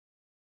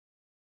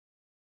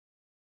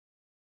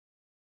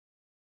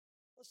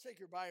Let's take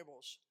your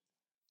Bibles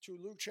to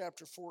Luke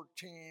chapter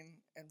 14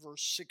 and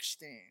verse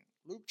 16.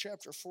 Luke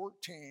chapter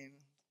 14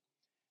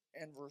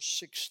 and verse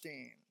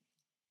 16.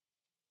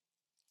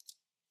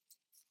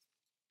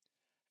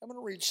 I'm going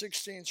to read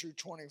 16 through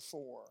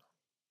 24.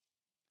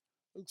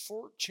 Luke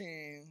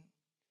 14,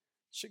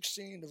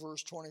 16 to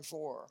verse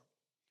 24.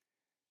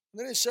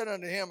 And then he said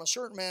unto him, a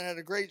certain man had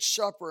a great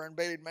supper and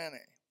bade many.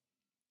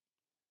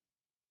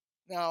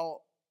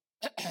 Now,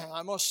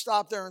 I must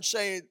stop there and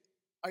say,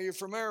 are you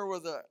familiar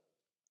with the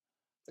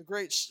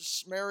great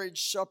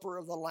marriage supper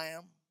of the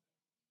Lamb?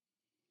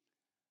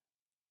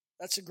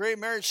 That's the great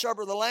marriage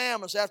supper of the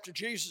Lamb. Is after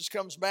Jesus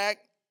comes back,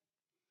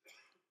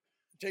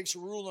 he takes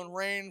rule and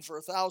reign for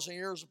 1,000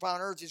 years upon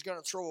earth, he's going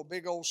to throw a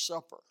big old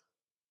supper.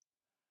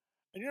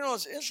 And you know,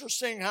 it's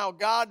interesting how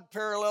God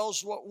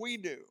parallels what we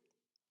do.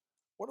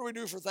 What do we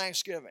do for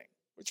Thanksgiving?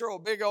 We throw a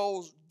big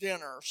old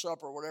dinner,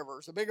 supper, whatever.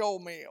 It's a big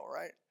old meal,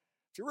 right?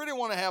 If you really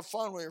want to have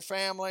fun with your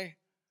family,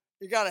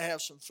 you got to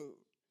have some food.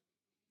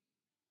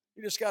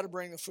 You just got to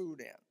bring the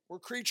food in. We're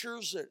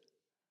creatures that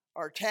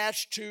are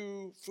attached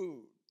to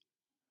food.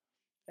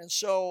 And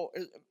so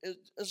it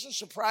doesn't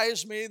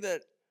surprise me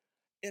that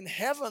in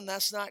heaven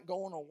that's not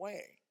going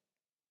away.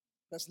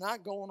 That's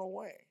not going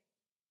away.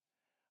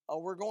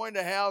 We're going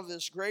to have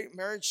this great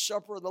marriage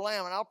supper of the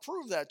Lamb, and I'll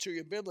prove that to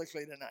you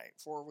biblically tonight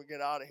before we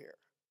get out of here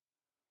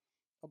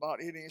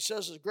about eating. It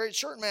says, a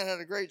certain man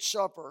had a great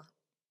supper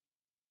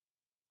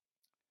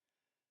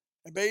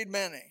and bade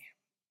many,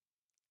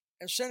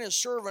 and sent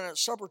his servant at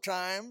supper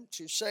time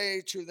to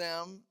say to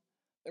them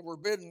that were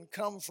bidden,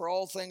 come, for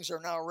all things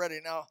are now ready.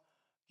 Now,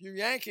 you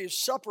Yankees,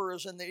 supper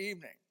is in the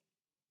evening.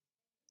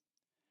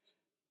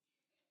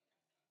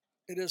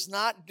 It is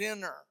not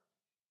dinner.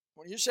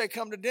 When you say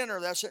come to dinner,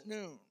 that's at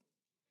noon.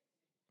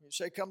 When you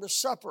say come to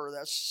supper,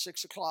 that's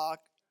 6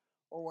 o'clock,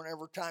 or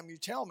whenever time you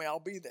tell me, I'll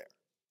be there.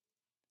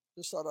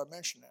 Just thought I'd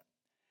mention that.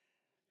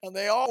 And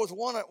they all with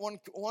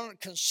one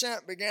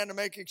consent began to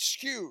make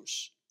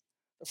excuse.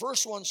 The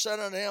first one said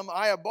unto him,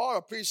 I have bought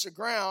a piece of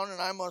ground,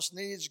 and I must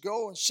needs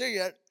go and see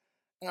it,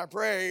 and I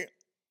pray,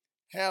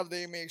 have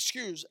thee me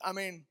excused. I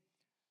mean,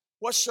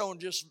 Whetstone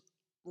just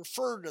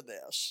referred to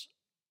this,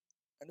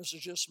 and this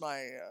is just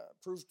my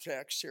proof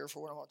text here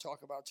for what I'm going to talk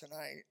about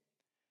tonight.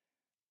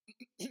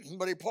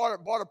 But he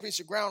bought a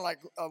piece of ground, like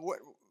what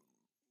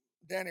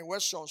Danny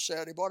Whetstone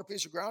said. He bought a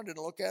piece of ground,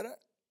 didn't look at it.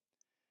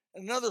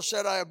 And another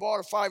said, I have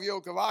bought 5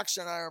 yoke of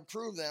oxen, I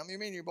improved them. You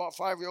mean you bought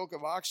 5 yoke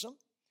of oxen,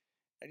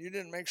 and you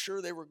didn't make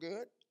sure they were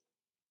good?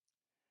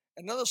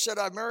 Another said,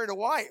 I've married a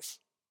wife.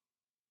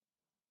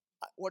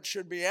 What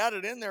should be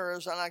added in there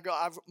is, I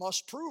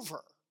must prove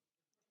her.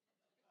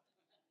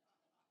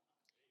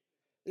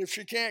 If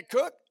she can't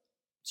cook,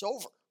 it's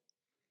over.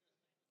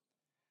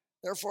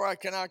 Therefore I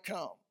cannot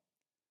come.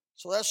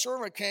 So that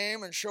servant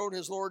came and showed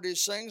his Lord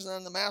these things, and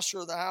then the master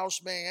of the house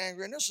being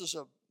angry, and this is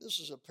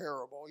a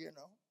parable,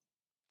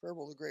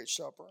 parable of the great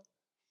supper.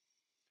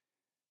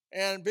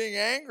 And being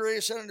angry,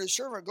 he said unto his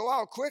servant, go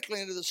out quickly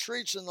into the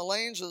streets and the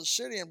lanes of the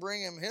city, and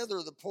bring him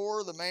hither the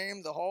poor, the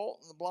maimed, the halt,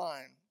 and the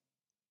blind.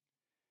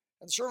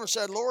 And the servant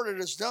said, Lord, it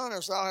is done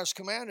as thou hast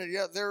commanded,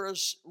 yet there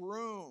is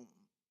room.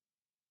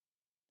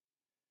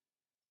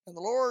 And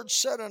the Lord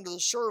said unto the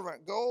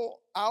servant,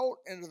 go out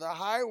into the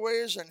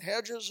highways and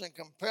hedges and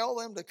compel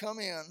them to come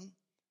in.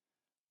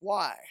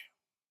 Why?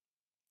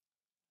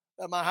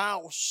 That my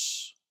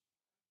house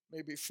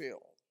may be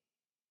filled.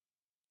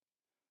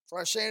 For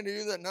I say unto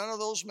you that none of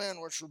those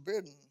men which were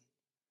bidden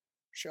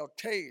shall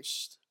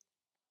taste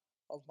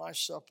of my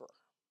supper.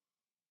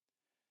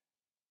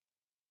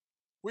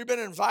 We've been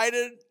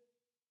invited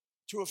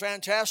to a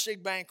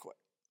fantastic banquet.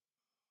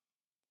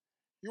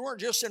 You weren't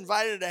just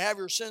invited to have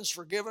your sins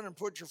forgiven and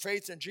put your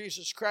faith in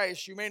Jesus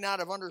Christ. You may not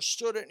have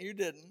understood it, and you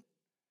didn't.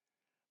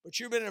 But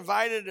you've been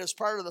invited as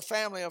part of the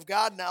family of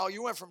God now.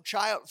 You went from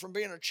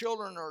being a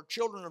children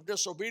of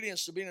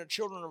disobedience to being a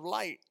children of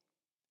light.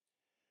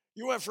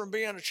 You went from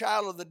being a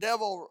child of the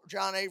devil,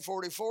 John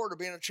 8:44, to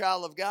being a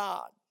child of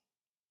God.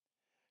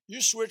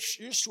 You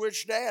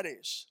switched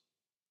daddies.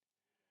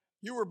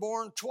 You were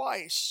born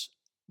twice.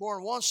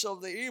 Born once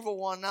of the evil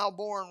one, now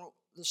born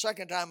the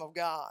second time of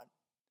God.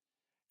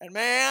 And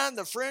man,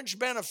 the fringe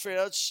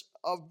benefits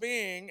of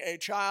being a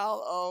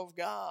child of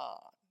God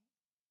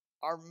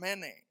are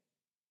many.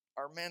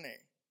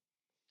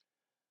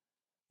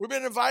 We've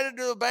been invited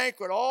to the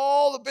banquet.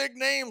 All the big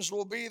names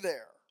will be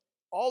there.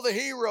 All the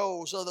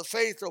heroes of the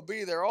faith will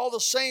be there. All the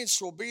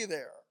saints will be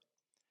there.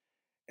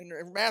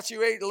 In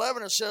Matthew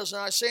 8:11 it says,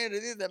 and I say unto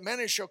thee that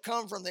many shall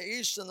come from the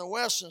east and the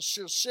west and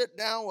shall sit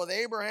down with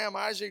Abraham,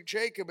 Isaac,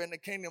 Jacob in the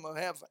kingdom of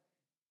heaven.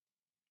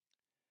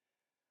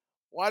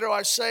 Why do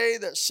I say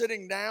that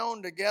sitting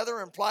down together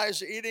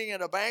implies eating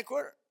at a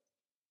banquet?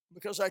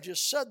 Because I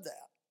just said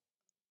that.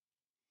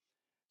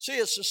 See,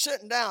 it's the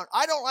sitting down.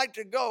 I don't like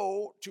to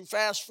go to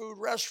fast food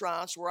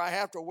restaurants where I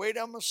have to wait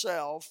on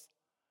myself,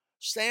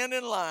 stand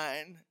in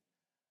line,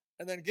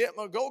 and then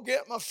go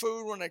get my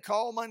food when they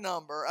call my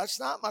number. That's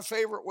not my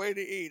favorite way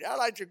to eat. I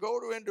like to go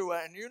into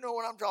and you know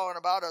what I'm talking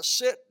about, a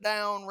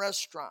sit-down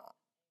restaurant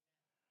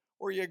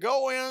where you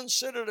go in,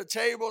 sit at a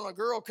table, and a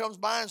girl comes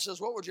by and says,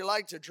 what would you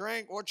like to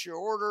drink? What's your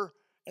order?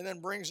 And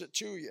then brings it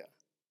to you.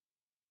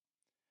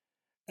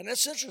 And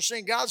it's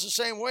interesting, God's the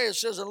same way. It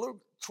says in Luke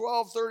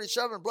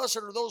 12:37, blessed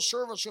are those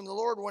servants whom the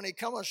Lord, when he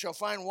cometh, shall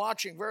find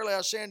watching. Verily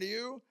I say unto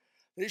you,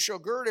 that he shall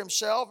gird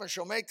himself and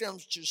shall make them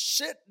to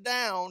sit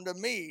down to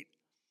meat,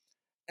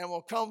 and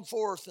will come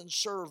forth and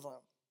serve them.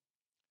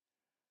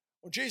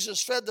 When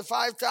Jesus fed the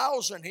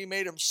 5,000, he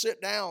made them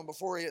sit down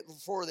before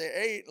they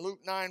ate. Luke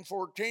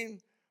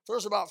 9:14,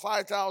 there's about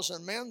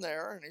 5,000 men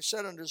there, and he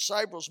said unto the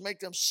disciples, make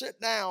them sit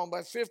down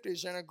by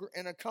 50s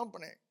in a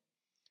company.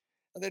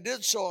 And they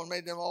did so and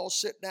made them all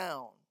sit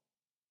down.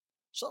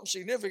 Something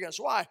significant.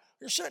 Why?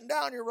 You're sitting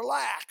down, you're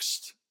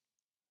relaxed.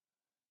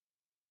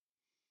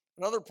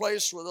 Another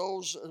place where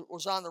those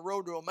was on the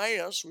road to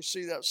Emmaus, we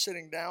see that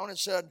sitting down. It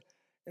said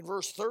in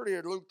verse 30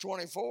 of Luke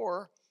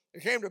 24,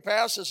 it came to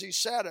pass as he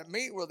sat at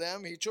meat with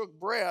them, he took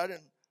bread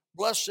and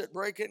blessed it,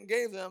 brake it, and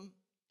gave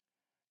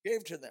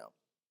to them.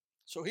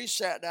 So he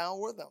sat down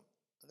with them,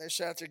 and they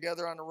sat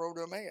together on the road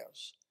to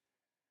Emmaus.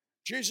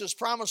 Jesus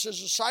promised his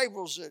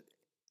disciples that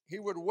he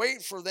would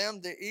wait for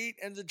them to eat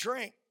and to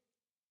drink.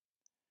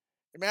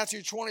 In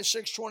Matthew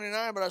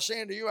 26:29, but I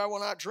say unto you, I will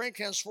not drink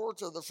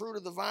henceforth of the fruit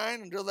of the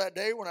vine until that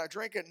day when I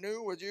drink it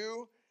new with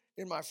you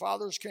in my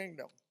Father's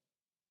kingdom.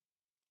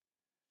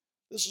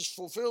 This is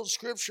fulfilled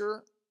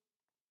Scripture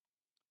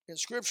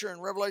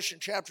in Revelation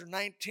chapter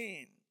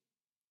 19.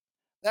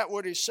 That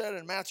what he said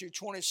in Matthew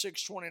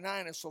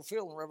 26:29 is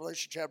fulfilled in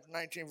Revelation chapter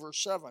 19,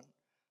 verse 7.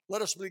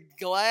 Let us be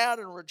glad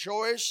and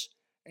rejoice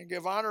and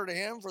give honor to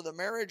him, for the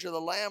marriage of the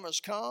Lamb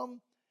has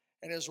come,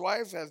 and his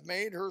wife hath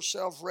made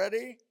herself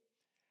ready.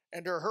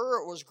 And to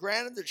her it was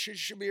granted that she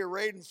should be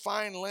arrayed in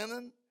fine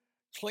linen,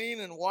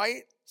 clean and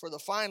white, for the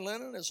fine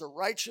linen is the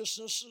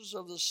righteousnesses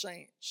of the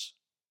saints.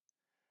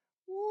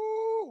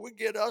 Woo, we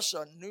get us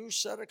a new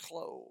set of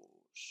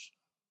clothes.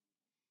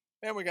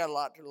 Man, we got a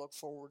lot to look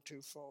forward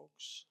to,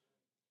 folks.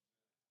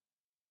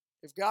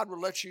 If God would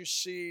let you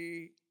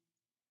see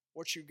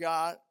what you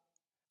got,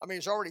 I mean,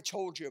 he's already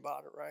told you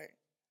about it, right?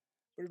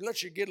 But he'd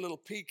let you get a little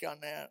peek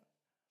on that.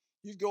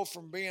 You'd go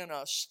from being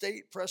a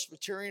state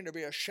Presbyterian to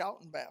be a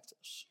shouting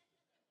Baptist.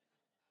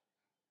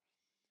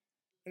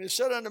 And he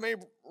said unto me,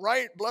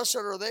 right, blessed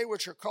are they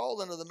which are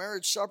called unto the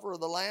marriage supper of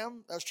the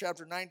Lamb. That's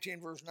chapter 19,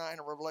 verse 9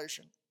 of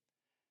Revelation.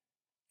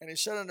 And he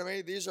said unto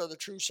me, these are the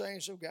true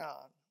sayings of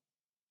God.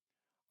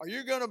 Are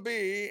you going to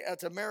be at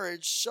the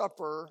marriage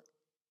supper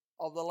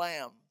of the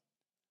Lamb?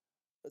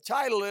 The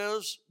title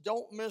is,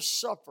 Don't Miss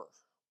Supper.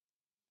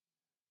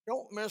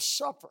 Don't miss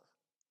supper.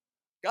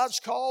 God's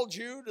called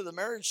you to the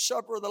marriage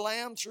supper of the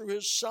Lamb through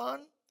his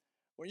Son.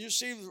 When you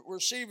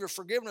receive your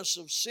forgiveness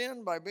of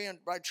sin by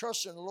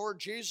trusting in the Lord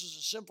Jesus,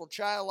 a simple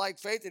childlike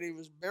faith that he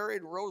was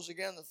buried and rose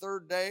again the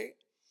third day.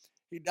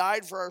 He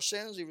died for our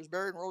sins. He was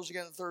buried and rose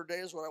again the third day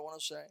is what I want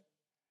to say.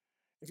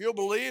 If you'll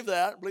believe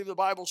that, believe the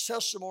Bible's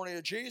testimony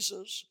of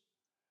Jesus,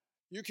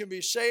 you can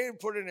be saved,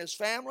 put in his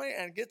family,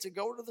 and get to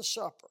go to the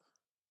supper.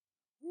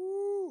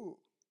 Woo!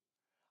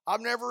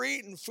 I've never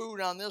eaten food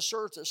on this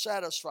earth that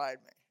satisfied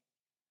me.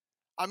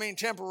 I mean,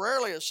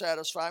 temporarily it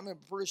satisfied me,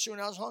 but pretty soon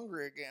I was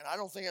hungry again. I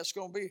don't think it's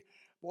going to be,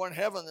 boy, in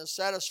heaven, the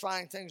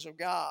satisfying things of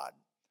God.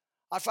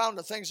 I found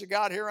the things of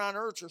God here on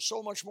earth are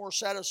so much more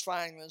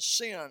satisfying than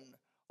sin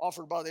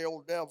offered by the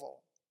old devil.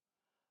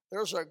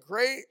 There's a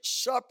great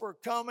supper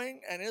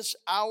coming, and it's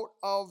out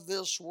of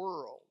this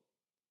world.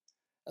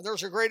 And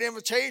there's a great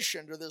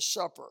invitation to this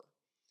supper.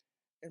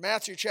 In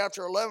Matthew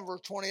chapter 11,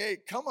 verse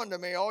 28, come unto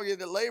me, all ye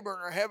that labor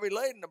and are heavy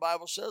laden, the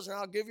Bible says, and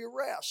I'll give you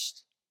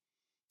rest.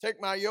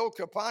 Take my yoke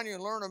upon you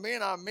and learn of me,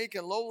 and I'm meek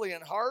and lowly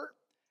in heart,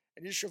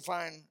 and you shall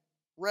find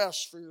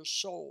rest for your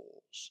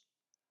souls.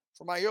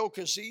 For my yoke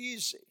is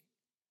easy,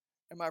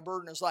 and my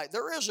burden is light.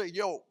 There is a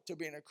yoke to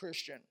being a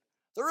Christian.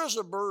 There is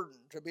a burden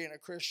to being a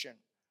Christian.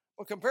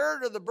 But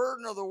compared to the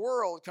burden of the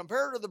world,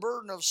 compared to the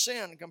burden of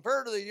sin,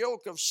 compared to the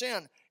yoke of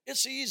sin,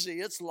 it's easy,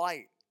 it's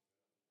light.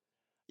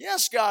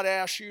 Yes, God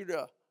asks you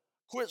to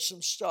quit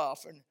some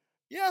stuff, and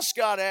yes,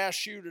 God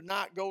asks you to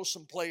not go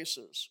some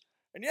places.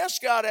 And yes,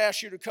 God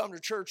asks you to come to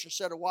church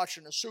instead of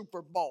watching the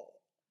Super Bowl.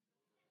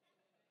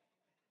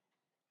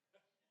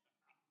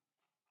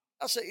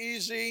 That's an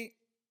easy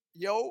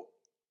yoke.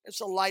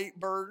 It's a light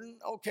burden.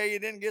 Okay, you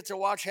didn't get to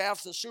watch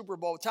half the Super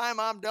Bowl. Time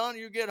I'm done,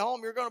 you get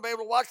home, you're going to be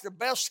able to watch the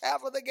best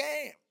half of the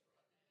game.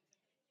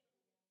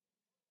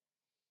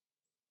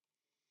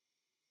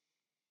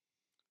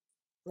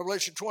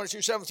 Revelation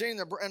 22:17,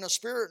 and the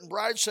Spirit and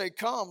bride say,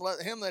 come.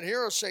 Let him that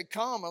heareth say,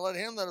 come. And let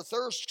him that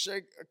athirst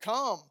say,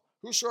 come.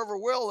 Whosoever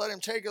will, let him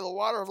take of the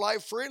water of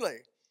life freely.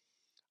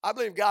 I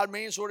believe God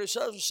means what he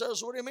says and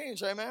says what he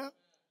means. Amen?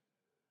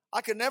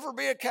 I could never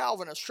be a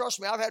Calvinist. Trust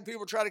me, I've had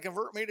people try to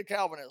convert me to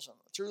Calvinism.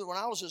 When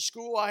I was at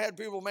school, I had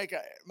people make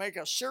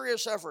a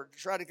serious effort to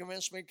try to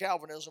convince me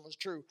Calvinism was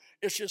true.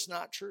 It's just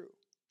not true.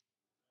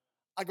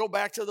 I go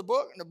back to the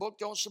book, and the book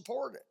don't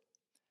support it.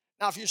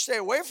 Now, if you stay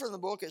away from the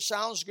book, it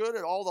sounds good,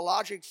 and all the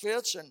logic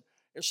fits, and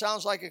it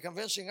sounds like a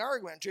convincing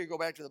argument until you go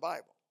back to the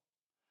Bible.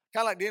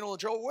 Kind of like dealing with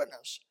Jehovah's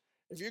Witness.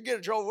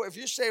 If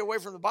you stay away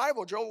from the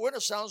Bible, Jehovah's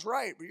Witness sounds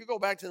right. But you go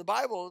back to the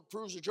Bible, it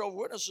proves that Jehovah's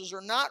Witnesses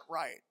are not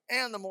right.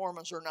 And the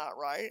Mormons are not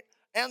right.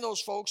 And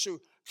those folks who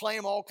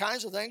claim all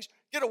kinds of things.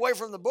 Get away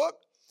from the book,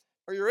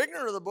 or you're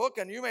ignorant of the book,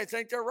 and you may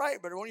think they're right.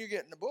 But when you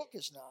get in the book,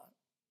 it's not.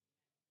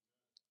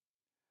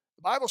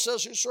 The Bible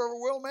says, whosoever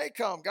will may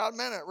come. God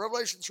meant it.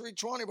 Revelation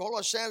 3:20, behold,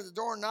 I stand at the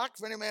door and knock.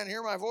 If any man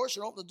hear my voice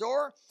and open the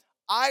door,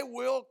 I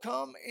will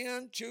come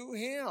into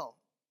him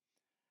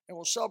and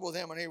will sup with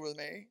him and he with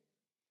me.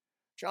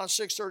 John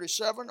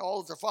 6:37,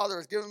 all that the Father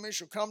hath given me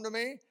shall come to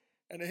me,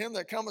 and to him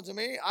that cometh to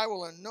me I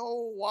will in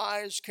no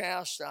wise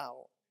cast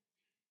out.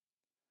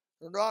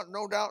 There's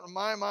no doubt in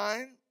my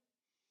mind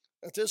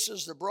that this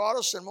is the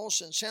broadest and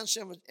most intense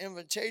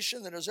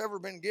invitation that has ever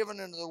been given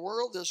into the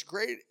world, this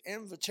great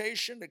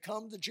invitation to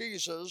come to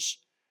Jesus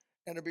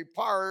and to be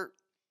part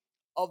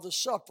of the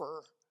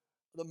supper,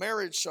 the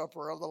marriage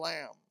supper of the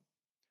Lamb.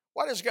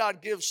 Why does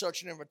God give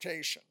such an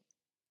invitation?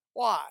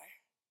 Why?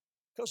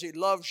 Because he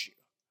loves you.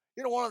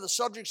 You know, one of the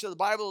subjects of the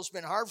Bible that's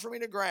been hard for me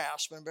to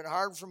grasp and been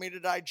hard for me to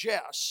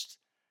digest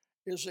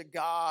is that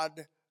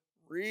God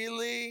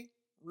really,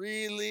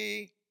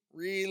 really,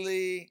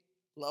 really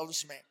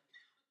loves me.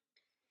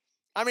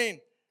 I mean,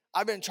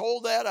 I've been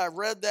told that, I've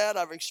read that,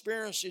 I've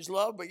experienced his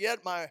love, but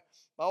yet my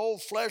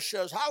old flesh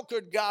says, how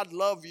could God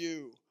love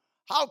you?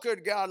 How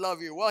could God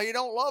love you? Well, he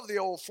don't love the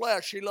old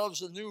flesh. He loves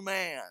the new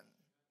man.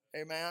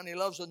 Amen. He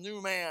loves the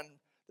new man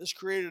that's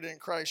created in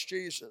Christ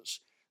Jesus.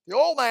 The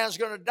old man's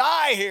going to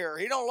die here.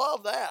 He don't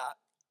love that.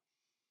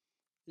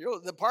 You know,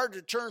 the part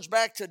that turns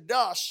back to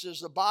dust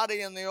is the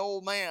body and the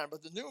old man.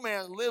 But the new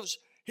man lives.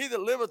 He that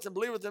liveth and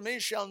believeth in me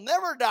shall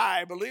never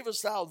die.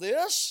 Believest thou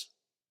this?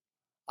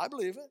 I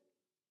believe it.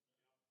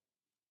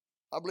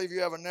 I believe you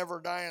have a never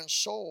dying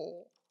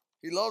soul.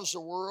 He loves the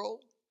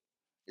world.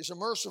 He's a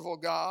merciful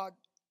God.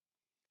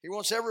 He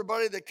wants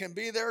everybody that can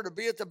be there to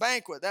be at the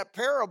banquet. That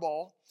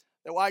parable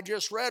that I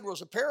just read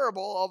was a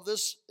parable of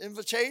this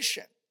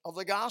invitation of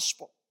the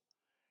gospel.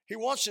 He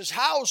wants his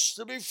house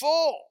to be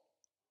full.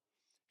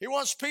 He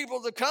wants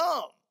people to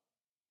come.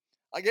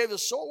 I gave the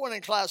soul winning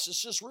class.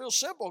 It's just real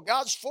simple.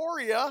 God's for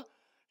you.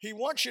 He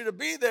wants you to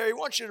be there. He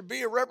wants you to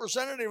be a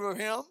representative of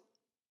him.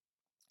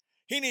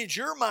 He needs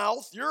your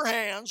mouth, your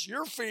hands,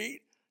 your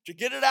feet to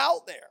get it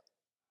out there.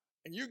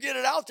 And you get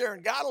it out there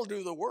and God will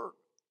do the work.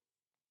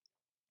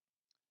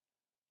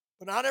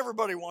 But not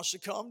everybody wants to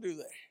come, do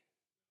they?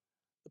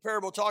 The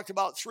parable talked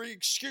about 3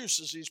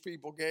 excuses these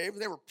people gave.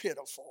 They were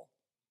pitiful.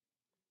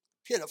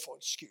 Pitiful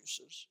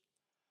excuses.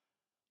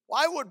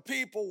 Why would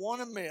people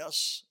want to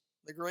miss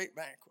the great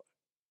banquet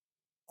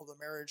of the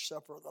marriage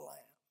supper of the Lamb?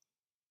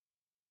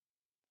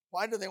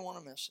 Why do they want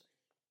to miss it?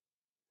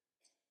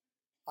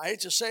 I hate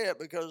to say it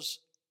because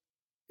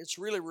it's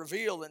really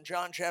revealed in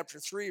John chapter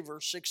 3,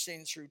 verse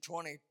 16 through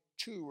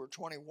 22 or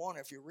 21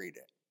 if you read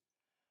it.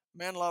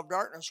 Men love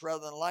darkness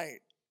rather than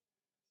light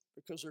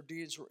because their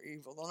deeds were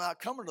evil. They'll not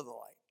come into the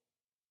light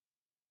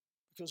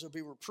because they'll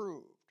be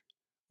reproved.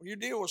 When you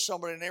deal with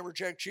somebody and they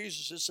reject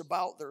Jesus, it's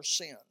about their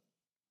sin.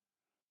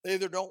 They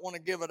either don't want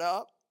to give it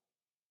up,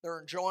 they're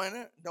enjoying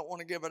it, don't want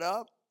to give it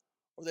up,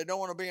 or they don't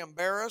want to be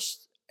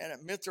embarrassed and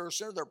admit they're a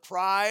sinner. Their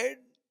pride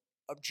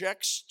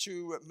objects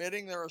to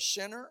admitting they're a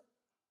sinner.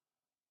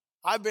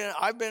 I've been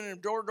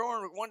in door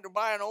and wanted to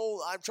buy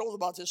I've told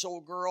about this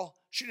old girl.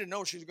 She didn't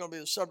know she was going to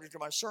be the subject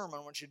of my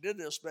sermon when she did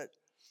this, but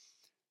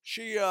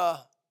she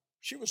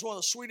was one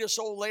of the sweetest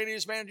old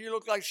ladies, man. You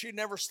look like she'd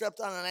never stepped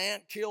on an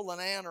ant, killed an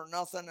ant or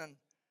nothing. And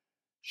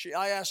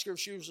I asked her if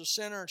she was a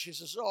sinner, and she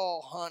says,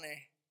 oh,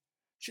 honey.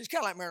 She's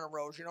kind of like Marilyn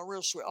Rose, you know,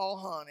 real sweet. Oh,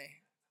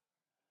 honey.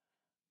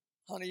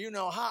 Honey, you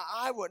know,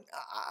 I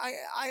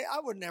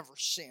would never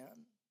sin.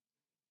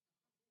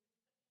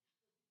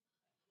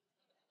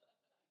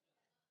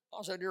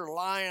 I said, you're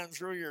lying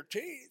through your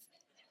teeth.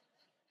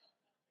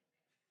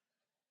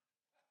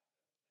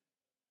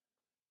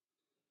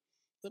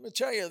 Let me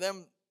tell you,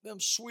 them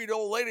sweet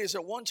old ladies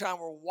at one time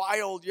were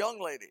wild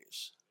young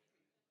ladies.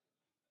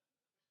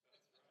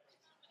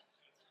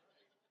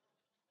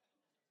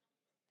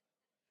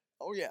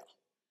 Oh, yeah.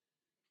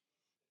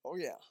 Oh,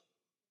 yeah.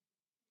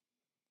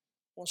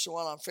 Once in a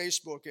while on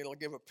Facebook, it'll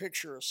give a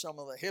picture of some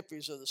of the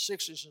hippies of the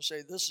 60s and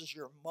say, this is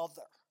your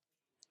mother.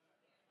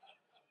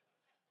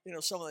 You know,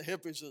 some of the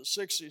hippies of the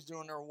 60s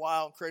doing their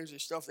wild, crazy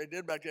stuff they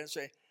did back then and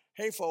say,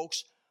 hey,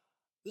 folks,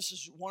 this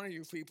is one of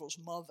you people's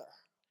mother.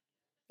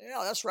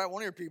 Yeah, that's right,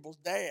 one of your people's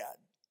dad.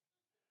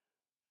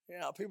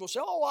 Yeah, people say,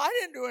 oh, I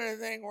didn't do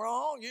anything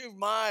wrong. You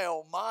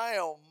mile,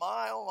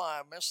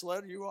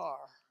 misled you are.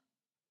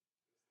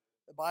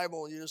 The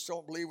Bible, you just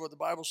don't believe what the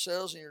Bible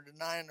says and you're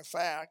denying the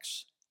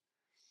facts.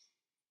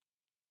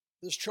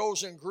 This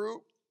chosen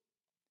group,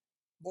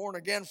 born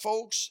again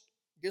folks,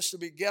 gets to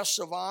be guests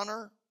of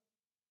honor.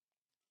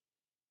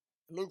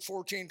 Luke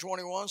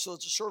 14:21, so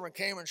that the servant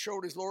came and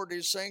showed his Lord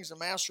these things. The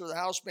master of the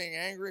house, being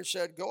angry,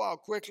 said, go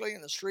out quickly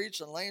in the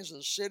streets and lanes of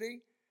the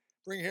city.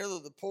 Bring hither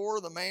the poor,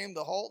 the maimed,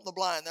 the halt, and the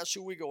blind. That's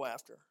who we go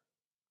after.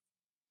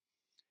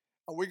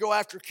 We go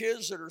after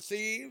kids that are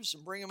thieves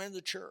and bring them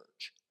into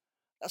church.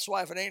 That's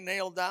why if it ain't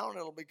nailed down,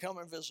 it'll become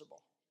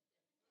invisible.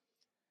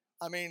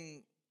 I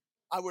mean,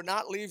 I would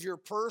not leave your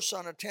purse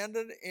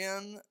unattended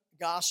in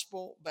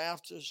Gospel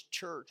Baptist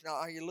Church. Now,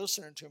 are you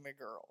listening to me,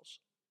 girls?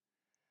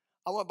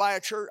 I went by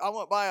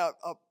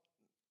a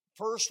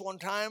purse one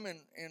time and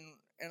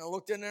I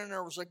looked in there and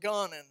there was a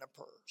gun in the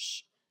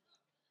purse.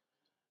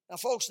 Now,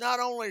 folks, not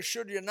only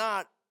should you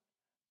not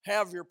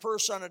have your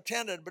purse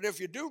unattended, but if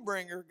you do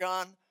bring your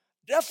gun,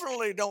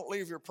 definitely don't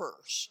leave your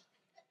purse.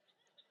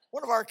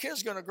 One of our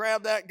kids going to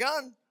grab that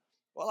gun.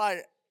 Well,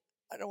 I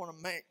don't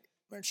want to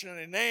mention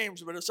any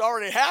names, but it's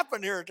already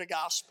happened here at the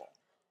Gospel.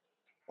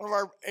 One of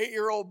our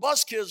 8-year-old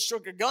bus kids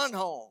took a gun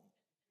home,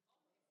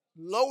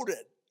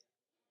 loaded.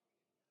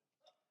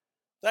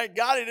 Thank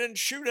God he didn't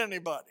shoot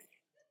anybody.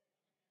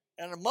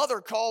 And the mother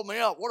called me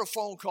up. What a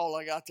phone call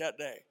I got that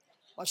day.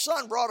 My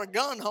son brought a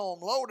gun home,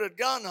 loaded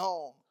gun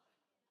home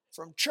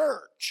from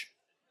church.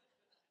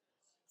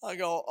 I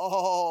go,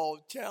 oh,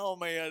 tell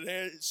me it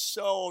is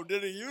so.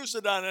 Did he use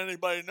it on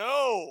anybody?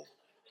 No.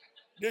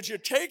 Did you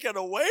take it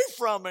away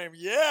from him?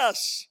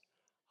 Yes.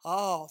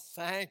 Oh,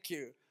 thank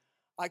you.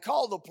 I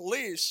called the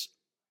police.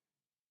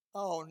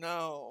 Oh,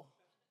 no.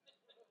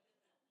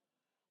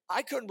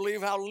 I couldn't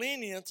believe how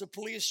lenient the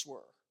police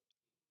were.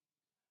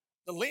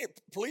 The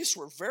police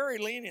were very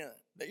lenient.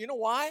 You know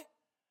why?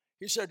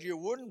 He said, you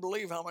wouldn't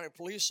believe how many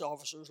police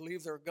officers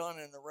leave their gun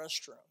in the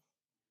restroom.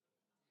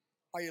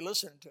 Are you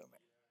listening to me?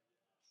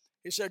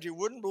 He said, you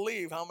wouldn't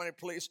believe how many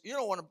police, you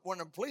know, when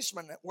a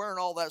policeman wearing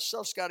all that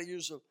stuff's got to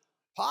use a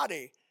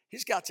potty,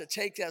 he's got to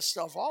take that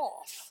stuff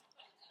off.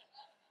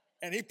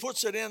 And he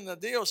puts it in the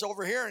deals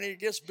over here and he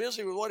gets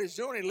busy with what he's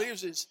doing. He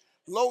leaves his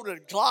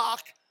loaded Glock,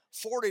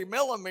 40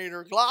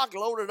 millimeter Glock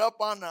loaded up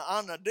on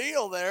the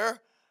deal there.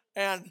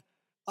 And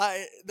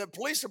the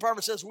police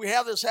department says, we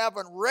have this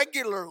happen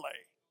regularly.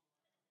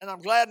 And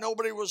I'm glad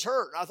nobody was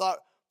hurt. I thought,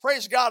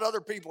 praise God,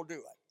 other people do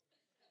it.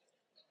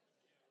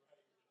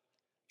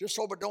 Just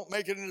hope it don't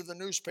make it into the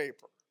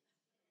newspaper.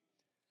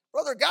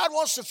 Brother, God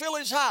wants to fill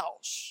his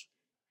house.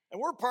 And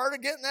we're part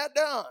of getting that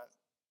done.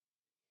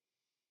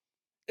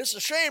 It's a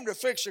shame to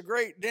fix a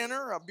great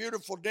dinner, a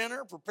beautiful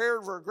dinner,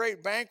 prepared for a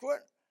great banquet,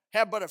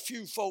 have but a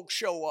few folks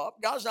show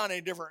up. God's not any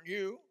different than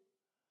you.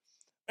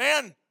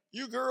 And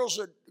you girls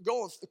that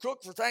go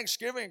cook for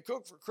Thanksgiving,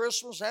 cook for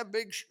Christmas, have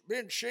big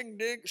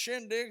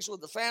shindigs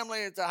with the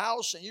family at the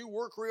house, and you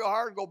work real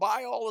hard, go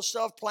buy all the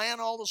stuff, plan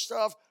all the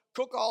stuff,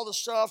 cook all the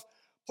stuff,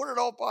 put it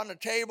up on the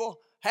table,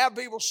 have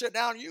people sit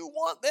down. You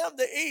want them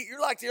to eat.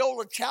 You're like the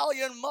old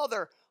Italian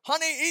mother.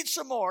 Honey, eat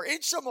some more.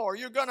 Eat some more.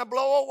 You're going to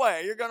blow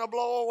away. You're going to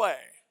blow away.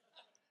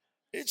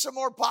 Eat some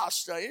more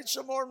pasta. Eat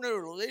some more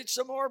noodles. Eat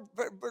some more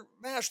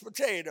mashed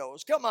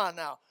potatoes. Come on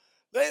now.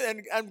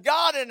 And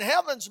God in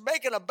heaven's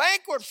making a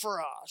banquet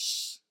for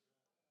us.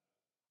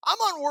 I'm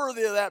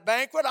unworthy of that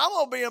banquet. I'm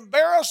going to be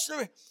embarrassed.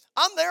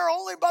 I'm there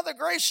only by the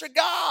grace of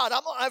God.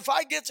 If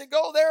I get to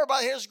go there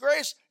by his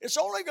grace, it's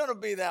only going to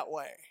be that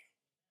way.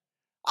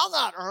 I'll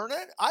not earn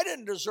it. I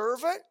didn't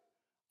deserve it.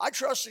 I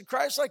trusted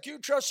Christ like you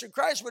trusted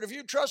Christ. But if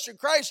you trusted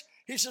Christ,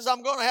 he says,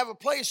 I'm going to have a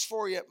place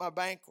for you at my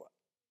banquet.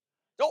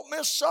 Don't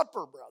miss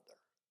supper, brother.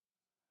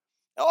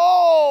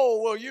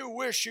 Oh, well, you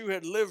wish you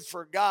had lived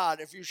for God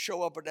if you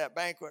show up at that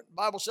banquet. The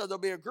Bible said there'll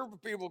be a group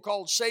of people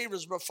called saved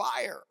as by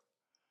fire.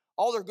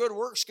 All their good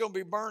works going to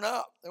be burned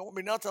up. There won't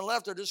be nothing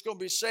left. They're just going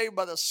to be saved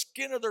by the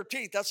skin of their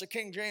teeth. That's the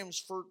King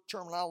James for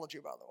terminology,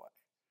 by the way,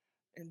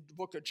 in the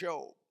book of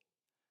Job.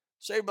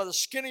 Saved by the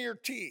skin of your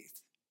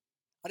teeth.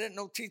 I didn't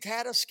know teeth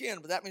had a skin,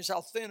 but that means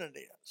how thin it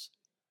is.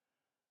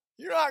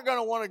 You're not going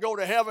to want to go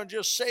to heaven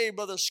just saved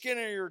by the skin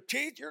of your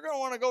teeth. You're going to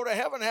want to go to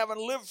heaven having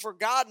lived for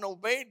God and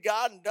obeyed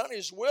God and done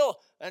his will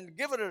and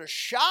given it a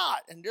shot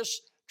and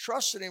just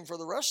trusted him for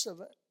the rest of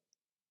it.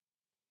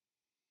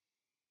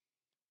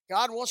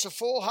 God wants a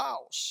full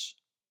house.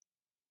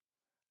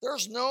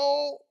 There's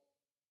no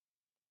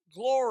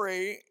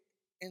glory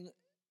in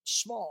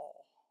small.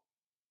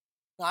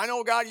 Now, I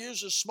know God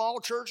uses small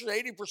churches.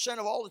 80%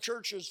 of all the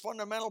churches,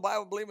 fundamental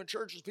Bible-believing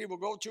churches people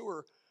go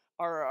to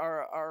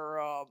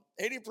are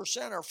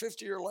 80% are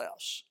 50 or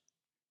less.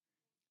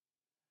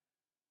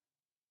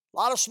 A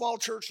lot of small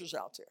churches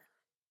out there.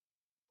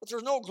 But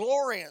there's no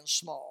glory in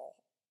small.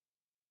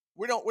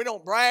 We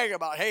don't brag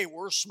about, hey,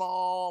 we're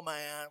small,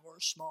 man, we're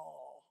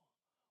small.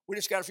 We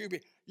just got a few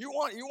people. You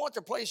want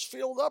the place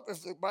filled up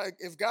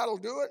if God will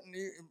do it. And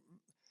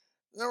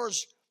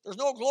there's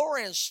no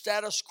glory in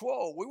status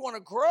quo. We want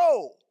to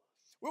grow.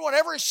 We want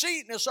every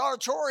seat in this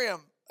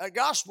auditorium at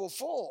Gospel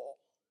full.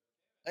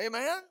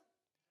 Amen?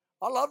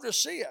 I love to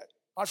see it.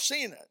 I've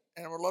seen it,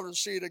 and I would love to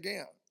see it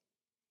again.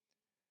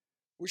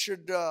 We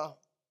should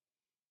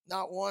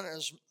want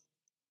as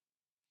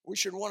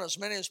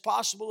many as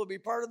possible to be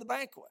part of the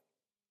banquet.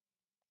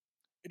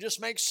 It just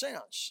makes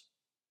sense.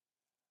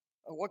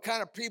 What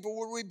kind of people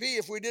would we be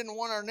if we didn't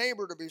want our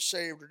neighbor to be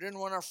saved or didn't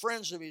want our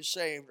friends to be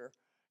saved? Or,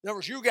 in other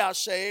words, you got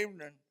saved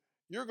and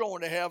you're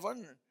going to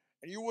heaven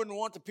and you wouldn't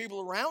want the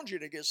people around you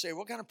to get saved.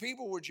 What kind of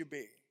people would you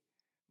be?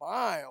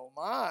 My, oh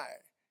my.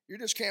 You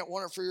just can't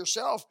want it for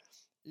yourself.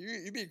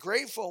 You be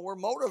grateful. We're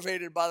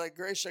motivated by the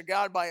grace of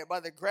God, by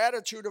the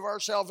gratitude of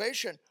our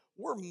salvation.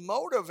 We're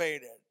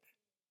motivated.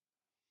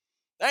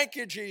 Thank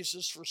you,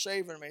 Jesus, for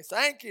saving me.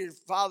 Thank you,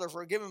 Father,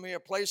 for giving me a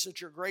place at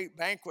your great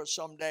banquet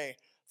someday.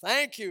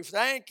 Thank you,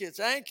 thank you,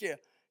 thank you.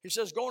 He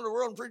says, go into the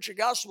world and preach the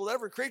gospel to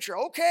every creature.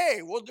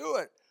 Okay, we'll do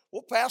it.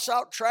 We'll pass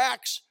out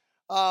tracts.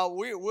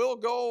 We'll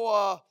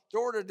go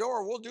door to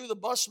door. We'll do the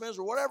busmans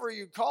or whatever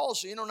you call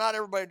us. Not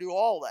everybody do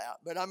all that.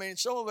 But I mean,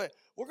 some of it,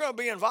 we're going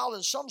to be involved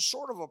in some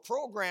sort of a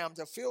program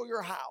to fill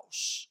your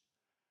house.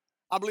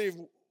 I believe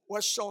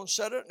Weststone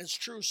said it, and it's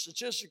true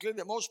statistically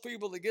that most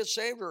people that get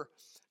saved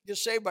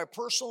by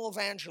personal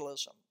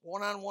evangelism,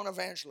 one-on-one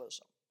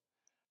evangelism,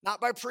 not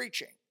by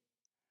preaching.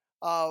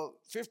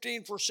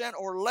 15%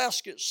 or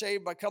less get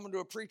saved by coming to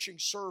a preaching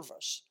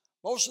service.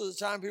 Most of the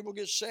time, people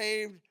get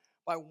saved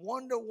by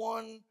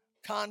one-to-one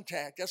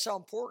contact. That's how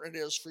important it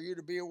is for you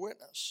to be a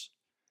witness.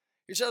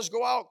 He says,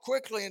 go out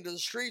quickly into the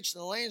streets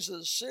and the lanes of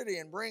the city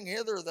and bring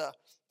hither the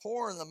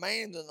poor and the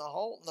maimed and the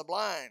halt and the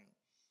blind.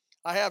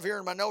 I have here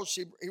in my notes,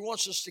 he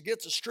wants us to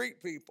get the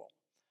street people,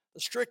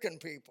 the stricken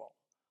people,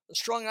 the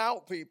strung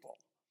out people,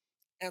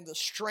 and the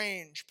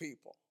strange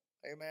people.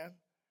 Amen.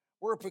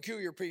 We're a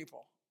peculiar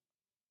people.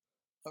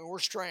 I mean, we're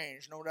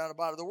strange, no doubt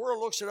about it. The world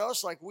looks at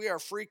us like we are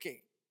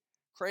freaky,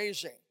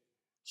 crazy,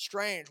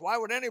 strange. Why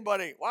would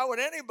anybody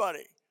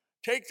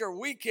take their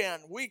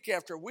weekend, week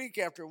after week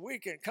after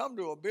week, and come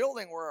to a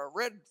building where a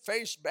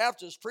red-faced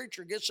Baptist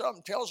preacher gets up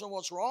and tells them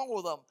what's wrong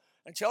with them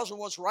and tells them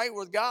what's right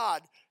with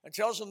God and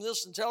tells them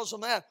this and tells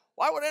them that?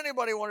 Why would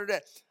anybody want to do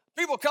that?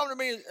 People come to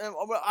me, and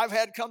I've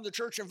had come to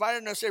church invited,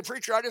 and they say,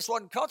 preacher, I just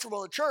wasn't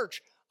comfortable at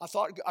church. I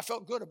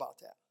felt good about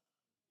that.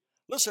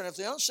 Listen, if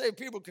the unsaved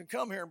people can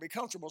come here and be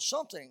comfortable,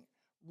 something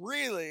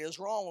really is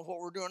wrong with what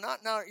we're doing.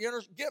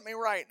 Get me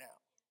right now.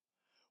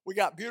 We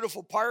got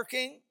beautiful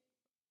parking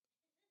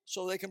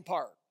so they can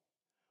park.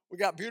 We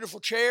got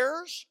beautiful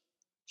chairs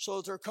so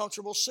that they're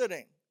comfortable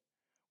sitting.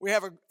 We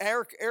have an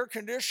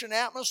air-conditioned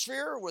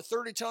atmosphere with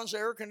 35 tons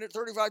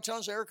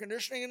of air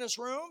conditioning in this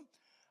room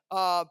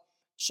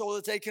so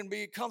that they can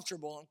be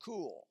comfortable and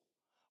cool.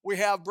 We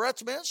have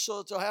breath mints so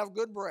that they'll have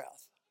good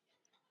breath.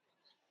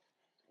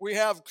 We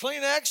have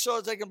Kleenex so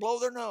that they can blow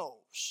their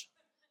nose.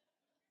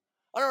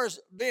 In other words,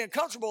 being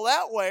comfortable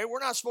that way, we're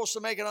not supposed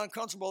to make it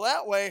uncomfortable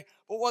that way,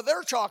 but what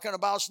they're talking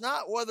about is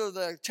not whether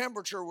the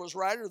temperature was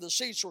right or the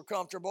seats were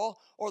comfortable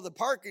or the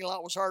parking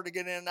lot was hard to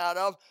get in and out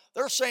of.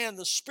 They're saying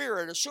the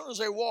spirit. As soon as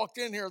they walked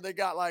in here, they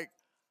got like,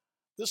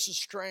 this is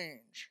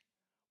strange.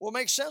 What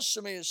makes sense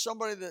to me is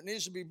somebody that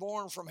needs to be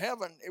born from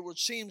heaven, it would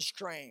seem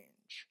strange.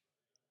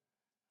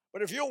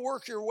 But if you'll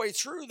work your way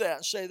through that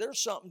and say,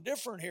 there's something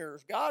different here.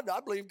 God, I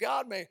believe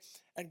God may,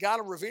 and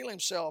God will reveal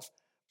himself,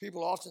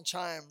 people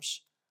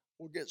oftentimes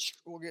will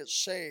get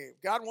saved.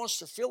 God wants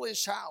to fill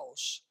his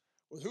house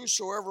with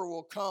whosoever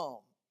will come.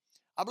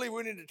 I believe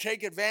we need to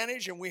take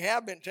advantage, and we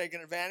have been taking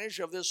advantage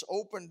of this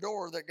open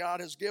door that God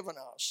has given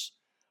us.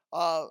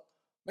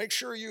 Make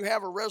sure you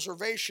have a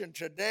reservation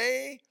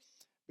today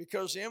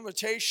because the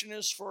invitation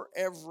is for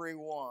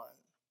everyone.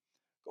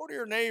 Go to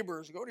your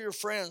neighbors, go to your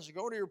friends,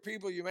 go to your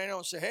people you may know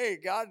and say, hey,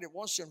 God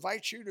wants to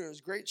invite you to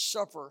his great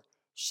supper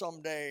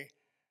someday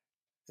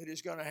that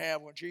he's going to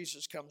have when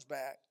Jesus comes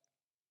back.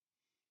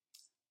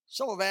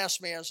 Some have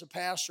asked me as a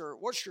pastor,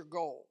 what's your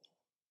goal?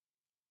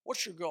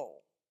 What's your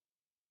goal?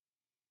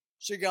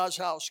 See God's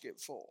house get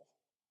full.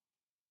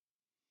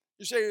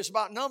 You say it's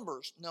about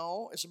numbers.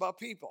 No, it's about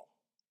people.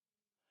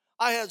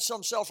 I had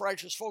some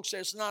self-righteous folks say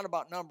it's not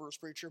about numbers,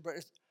 preacher, but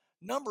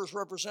numbers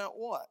represent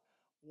what?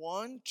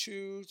 1,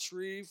 2,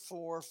 3,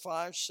 4,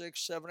 5,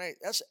 6, 7, 8.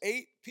 That's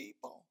 8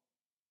 people.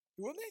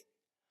 You with me?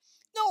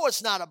 No,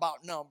 it's not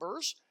about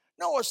numbers.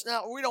 No, it's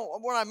not.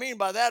 What I mean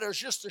by that is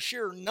just the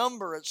sheer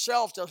number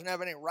itself doesn't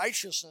have any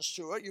righteousness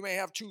to it. You may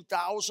have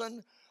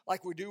 2,000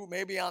 like we do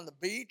maybe on the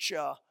beach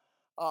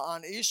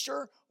on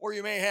Easter, or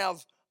you may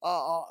have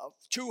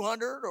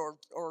 200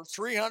 or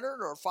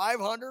 300 or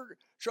 500.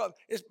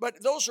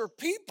 But those are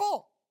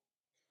people.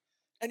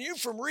 And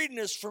from reading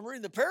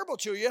the parable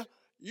to you,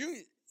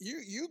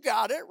 you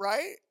got it,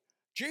 right?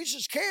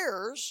 Jesus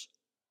cares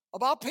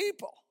about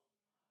people.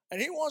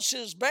 And he wants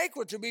his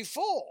banquet to be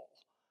full.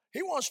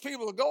 He wants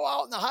people to go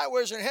out in the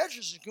highways and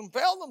hedges and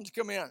compel them to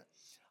come in.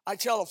 I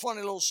tell a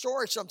funny little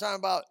story sometime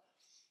about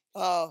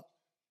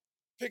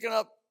picking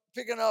up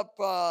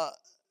a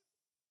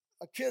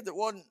kid that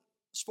wasn't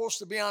supposed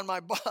to be on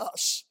my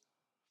bus.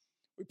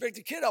 We picked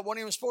a kid up,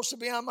 wasn't even supposed to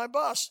be on my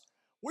bus.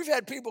 We've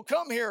had people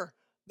come here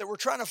that were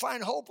trying to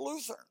find Hope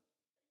Lutheran.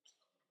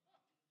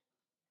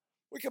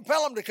 We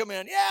compel them to come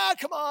in. Yeah,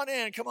 come on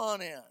in, come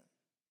on in.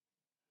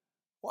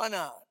 Why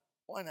not?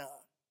 Why not?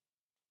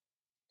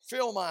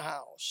 Fill my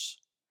house.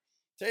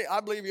 I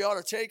believe you ought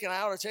to take, and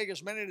I ought to take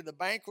as many to the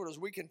banquet as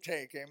we can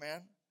take.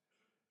 Amen.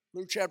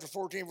 Luke chapter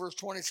 14, verse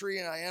 23,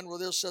 and I end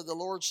with this, said the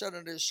Lord said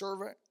unto his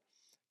servant,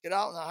 get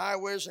out in the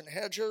highways and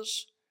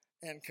hedges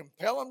and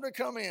compel them to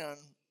come in,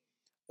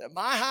 that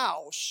my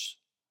house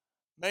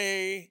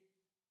may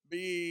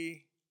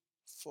be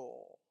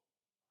full.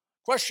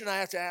 Question I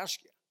have to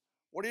ask you,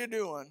 what are you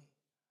doing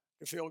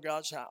to fill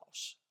God's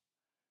house?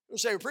 You'll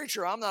say,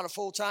 preacher, I'm not a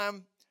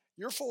full-time.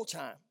 You're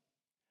full-time.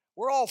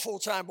 We're all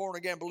full-time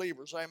born-again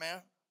believers,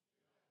 amen?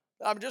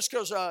 I mean, just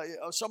because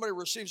somebody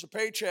receives a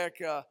paycheck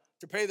to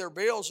pay their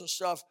bills and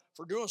stuff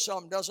for doing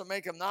something doesn't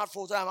make them not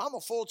full-time. I'm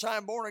a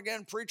full-time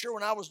born-again preacher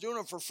when I was doing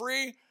it for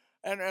free,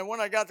 and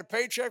when I got the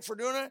paycheck for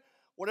doing it,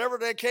 whatever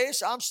the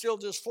case, I'm still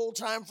just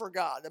full-time for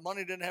God. The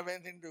money didn't have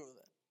anything to do with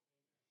it.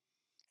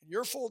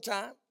 You're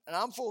full-time, and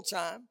I'm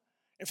full-time.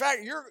 In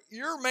fact,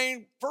 your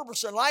main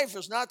purpose in life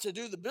is not to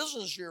do the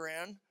business you're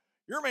in.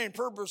 Your main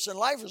purpose in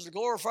life is to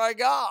glorify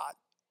God.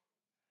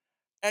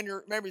 And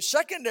your maybe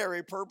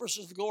secondary purpose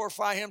is to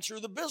glorify Him through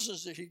the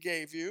business that He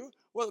gave you,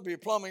 whether it be a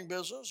plumbing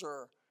business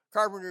or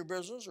carpentry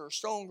business or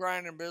stone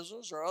grinding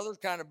business or other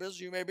kind of business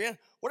you may be in.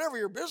 Whatever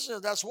your business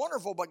is, that's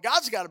wonderful, but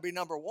God's got to be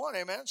number one,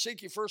 amen?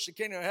 Seek ye first the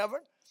kingdom of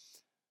heaven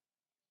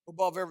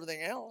above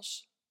everything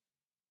else,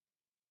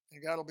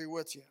 and God will be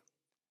with you.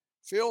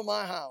 Fill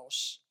my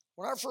house.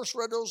 When I first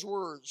read those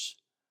words,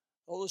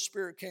 the Holy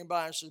Spirit came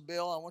by and said,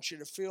 Bill, I want you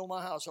to fill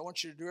my house. I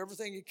want you to do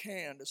everything you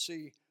can to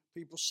see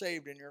people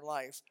saved in your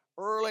life.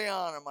 Early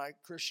on in my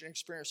Christian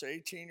experience, at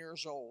 18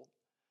 years old,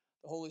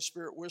 the Holy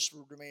Spirit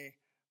whispered to me,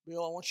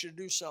 Bill, I want you to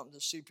do something to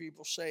see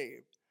people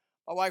saved.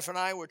 My wife and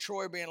I, with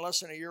Troy being less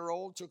than a year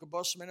old, took a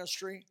bus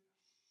ministry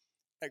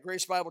at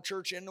Grace Bible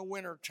Church in the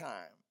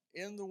wintertime.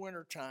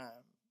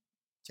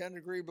 10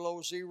 degrees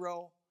below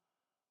zero.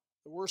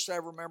 The worst I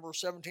remember,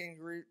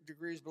 17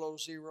 degrees below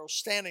zero,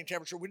 standing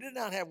temperature. We did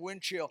not have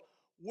wind chill.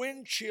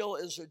 Wind chill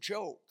is a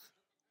joke.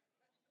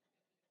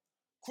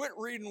 Quit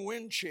reading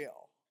wind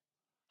chill.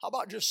 How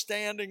about just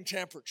standing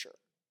temperature?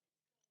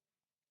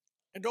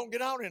 And don't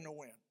get out in the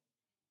wind.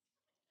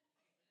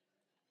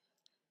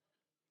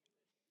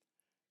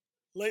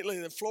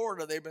 Lately in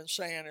Florida, they've been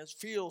saying it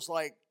feels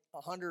like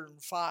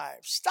 105.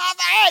 Stop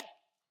it!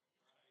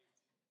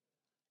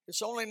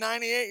 It's only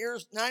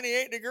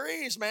 98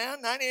 degrees,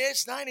 man.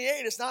 98's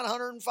 98. It's not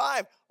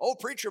 105. Oh,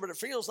 preacher, but it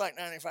feels like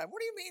 95. What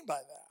do you mean by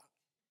that?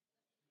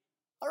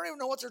 I don't even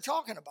know what they're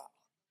talking about.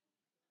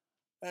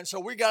 And so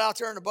we got out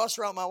there in the bus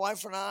route, my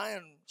wife and I,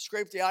 and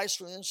scraped the ice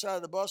from the inside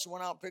of the bus and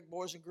went out and picked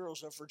boys and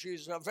girls up for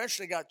Jesus. I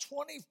eventually got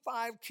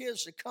 25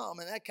 kids to come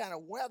in that kind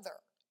of weather.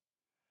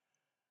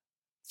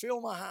 Fill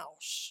my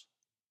house.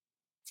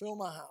 Fill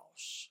my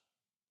house.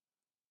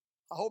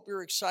 I hope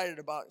you're excited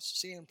about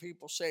seeing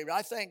people saved.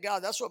 I thank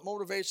God. That's what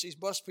motivates these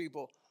bus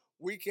people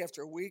week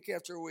after week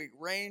after week.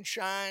 Rain,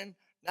 shine.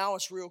 Now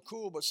it's real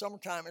cool, but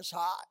summertime it's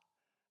hot.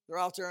 They're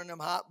out there in them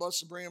hot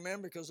buses to bring them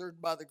in because they're,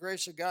 by the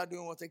grace of God,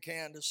 doing what they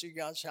can to see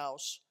God's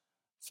house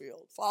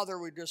filled. Father,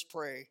 we just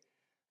pray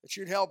that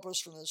you'd help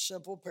us from this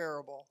simple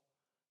parable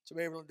to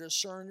be able to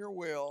discern your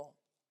will,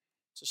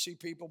 to see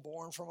people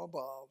born from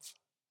above.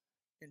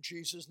 In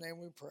Jesus'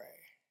 name we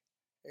pray.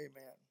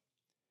 Amen.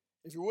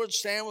 If you would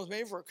stand with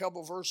me for a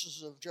couple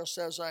verses of Just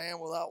As I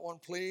Am Without One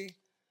Plea,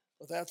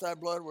 With That Thy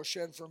Blood Was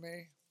Shed for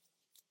Me.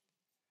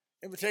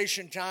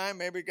 Invitation time.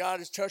 Maybe God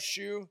has touched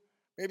you.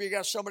 Maybe you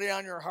got somebody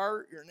on your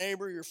heart, your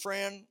neighbor, your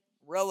friend,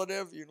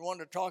 relative. You'd want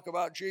to talk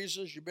about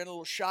Jesus. You've been a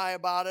little shy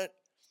about it.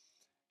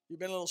 You've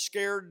been a little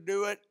scared to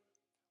do it.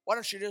 Why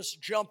don't you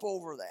just jump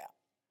over that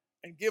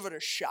and give it a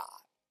shot?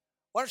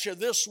 Why don't you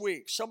this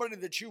week, somebody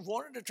that you've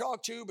wanted to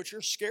talk to, but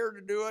you're scared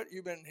to do it,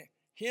 you've been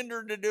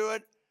hindered to do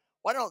it,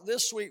 why don't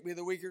this week be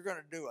the week you're going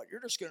to do it?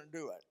 You're just going to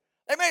do it.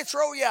 They may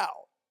throw you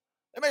out.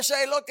 They may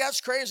say, look,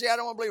 that's crazy, I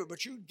don't want to believe it,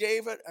 but you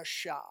gave it a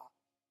shot.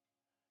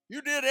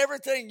 You did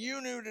everything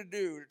you knew to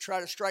do to try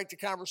to strike the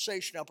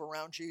conversation up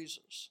around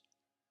Jesus.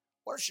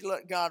 Why don't you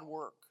let God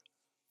work?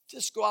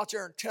 Just go out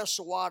there and test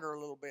the water a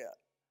little bit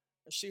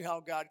and see how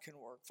God can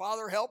work.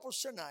 Father, help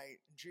us tonight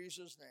in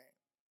Jesus' name.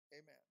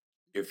 Amen.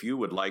 If you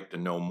would like to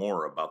know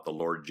more about the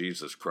Lord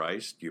Jesus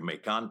Christ, you may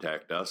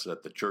contact us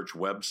at the church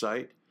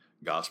website,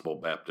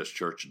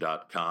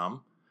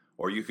 gospelbaptistchurch.com,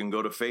 or you can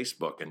go to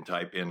Facebook and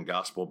type in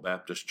Gospel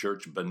Baptist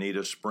Church,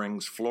 Bonita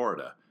Springs,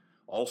 Florida.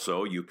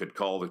 Also, you could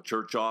call the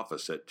church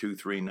office at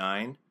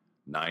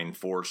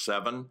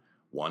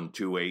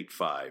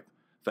 239-947-1285.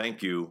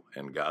 Thank you,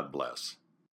 and God bless.